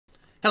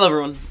Hello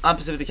everyone, I'm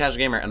Pacific the Casual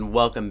Gamer and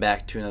welcome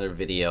back to another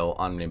video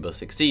on Rainbow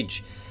Six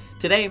Siege.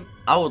 Today,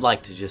 I would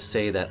like to just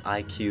say that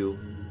IQ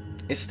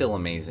is still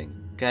amazing.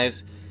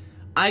 Guys,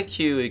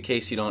 IQ, in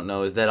case you don't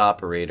know, is that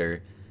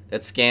operator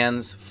that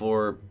scans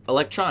for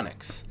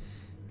electronics.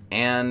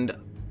 And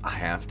I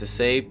have to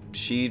say,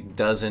 she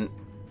doesn't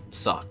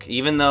suck.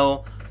 Even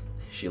though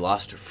she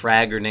lost her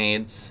frag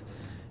grenades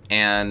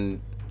and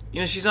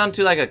she's on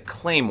to like a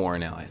claymore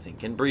now, I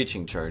think, and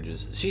breaching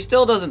charges. She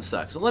still doesn't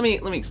suck. So let me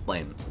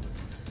explain.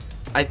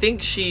 I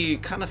think she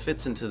kind of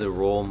fits into the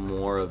role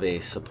more of a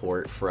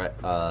support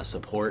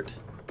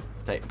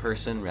type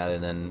person rather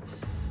than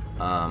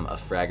a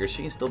fragger.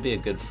 She can still be a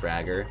good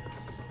fragger,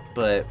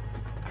 but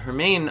her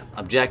main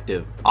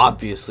objective,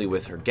 obviously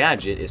with her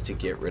gadget, is to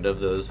get rid of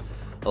those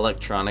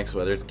electronics,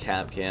 whether it's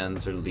cap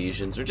cans or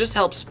lesions, or just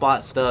help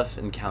spot stuff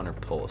and counter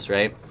pulse,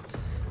 right?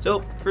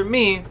 So for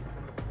me,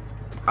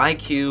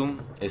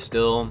 IQ is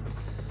still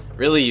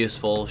really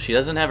useful. She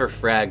doesn't have her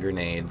frag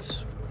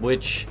grenades,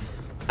 which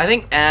I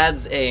think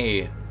adds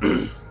a, how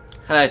do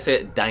I say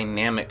it,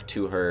 dynamic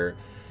to her,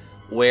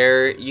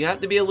 where you have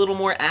to be a little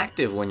more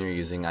active when you're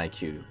using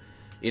IQ.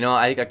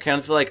 I kind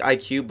of feel like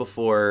IQ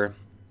before,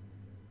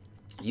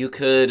 you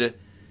could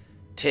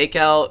take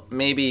out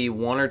maybe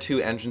 1 or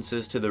 2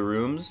 entrances to the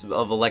rooms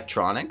of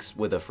electronics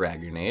with a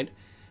frag grenade,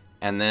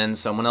 and then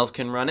someone else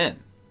can run in.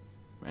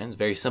 Right? It's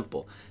very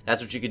simple.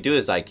 That's what you could do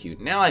as IQ.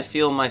 Now I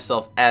feel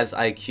myself as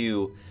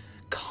IQ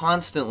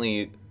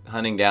constantly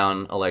hunting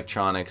down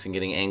electronics and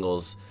getting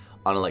angles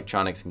on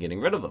electronics and getting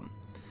rid of them.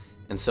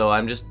 And so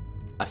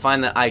I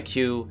find that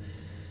IQ,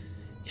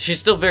 she's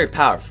still very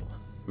powerful,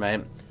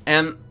 right?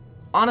 And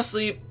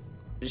honestly,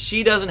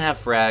 she doesn't have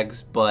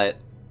frags, but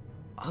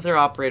other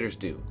operators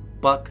do.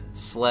 Buck,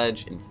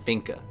 Sledge, and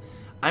Finka.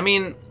 I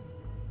mean,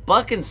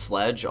 Buck and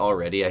Sledge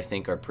already, I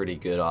think, are pretty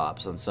good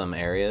ops on some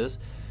areas.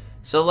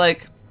 So,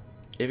 like,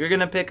 if you're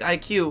gonna pick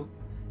IQ,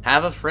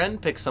 have a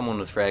friend pick someone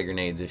with frag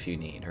grenades if you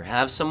need, or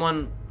have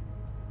someone,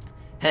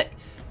 heck,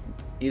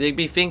 they'd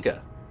be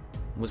Finka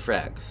with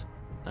frags,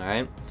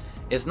 alright?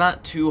 It's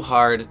not too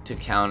hard to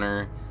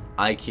counter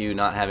IQ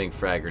not having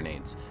frag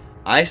grenades.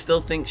 I still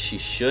think she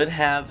should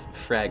have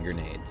frag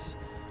grenades,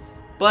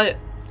 but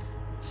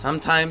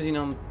sometimes,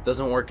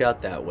 doesn't work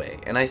out that way.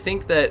 And I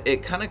think that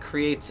it kind of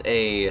creates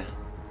a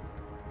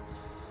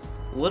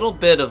little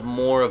bit of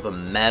more of a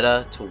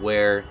meta to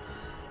where,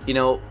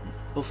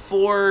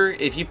 before,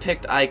 if you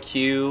picked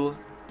IQ,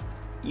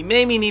 you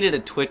maybe needed a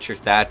Twitch or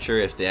Thatcher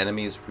if the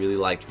enemies really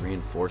liked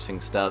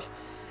reinforcing stuff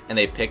and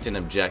they picked an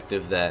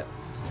objective that,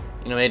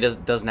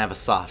 it doesn't have a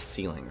soft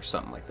ceiling or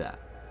something like that.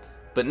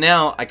 But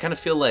now, I kind of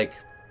feel like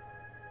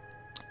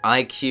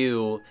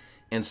IQ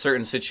in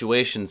certain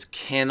situations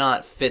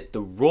cannot fit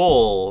the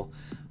role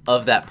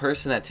of that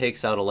person that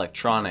takes out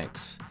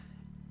electronics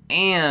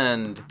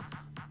and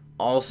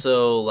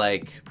also,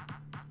 like,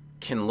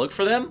 can look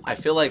for them. I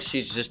feel like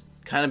she's just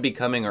kind of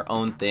becoming her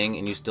own thing,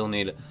 and you still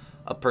need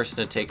a person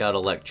to take out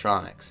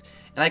electronics.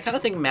 And I kind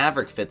of think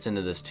Maverick fits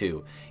into this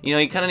too. You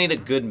kind of need a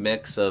good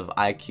mix of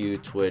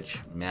IQ, Twitch,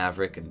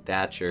 Maverick, and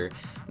Thatcher,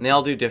 and they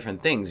all do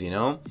different things,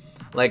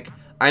 Like,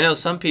 I know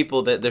some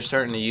people that they're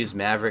starting to use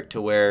Maverick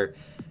to where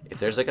if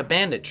there's like a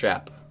bandit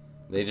trap,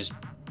 they just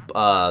take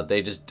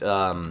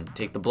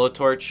the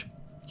blowtorch,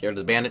 get rid of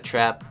the bandit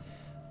trap,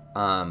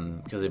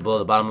 because they blow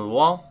the bottom of the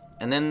wall,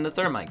 and then the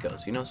thermite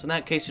goes, So in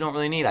that case, you don't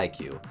really need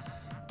IQ.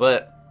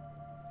 But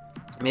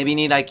maybe you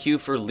need IQ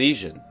for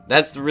lesion.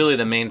 That's really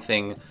the main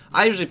thing.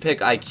 I usually pick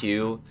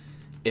IQ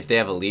if they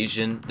have a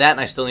lesion. That, and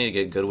I still need to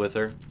get good with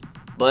her.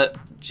 But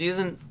she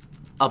isn't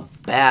a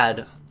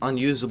bad,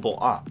 unusable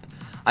op.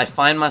 I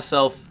find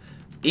myself,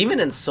 even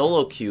in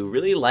solo queue,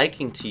 really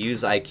liking to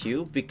use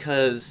IQ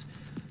because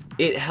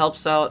it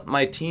helps out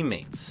my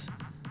teammates,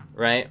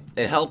 right?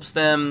 It helps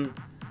them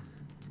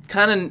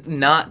kind of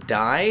not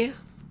die.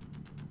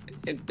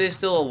 They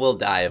still will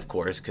die, of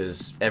course,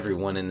 because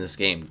everyone in this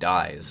game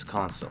dies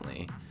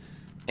constantly.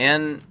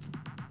 And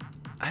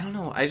I don't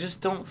know, I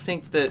just don't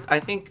think that, I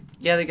think,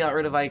 yeah, they got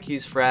rid of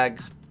IQ's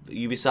frags,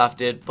 Ubisoft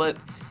did, but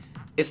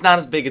it's not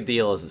as big a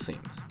deal as it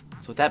seems.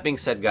 So with that being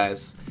said,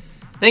 guys,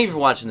 thank you for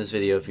watching this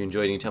video. If you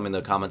enjoyed it, you can tell me in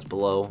the comments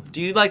below.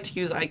 Do you like to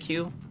use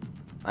IQ?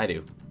 I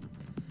do.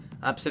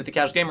 I'm Pacific the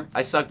Casual Gamer.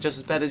 I suck just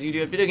as bad as you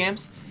do at video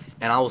games,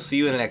 and I will see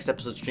you in the next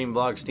episode, stream,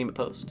 vlog, or Steam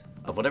post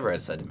of whatever I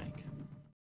decide to make.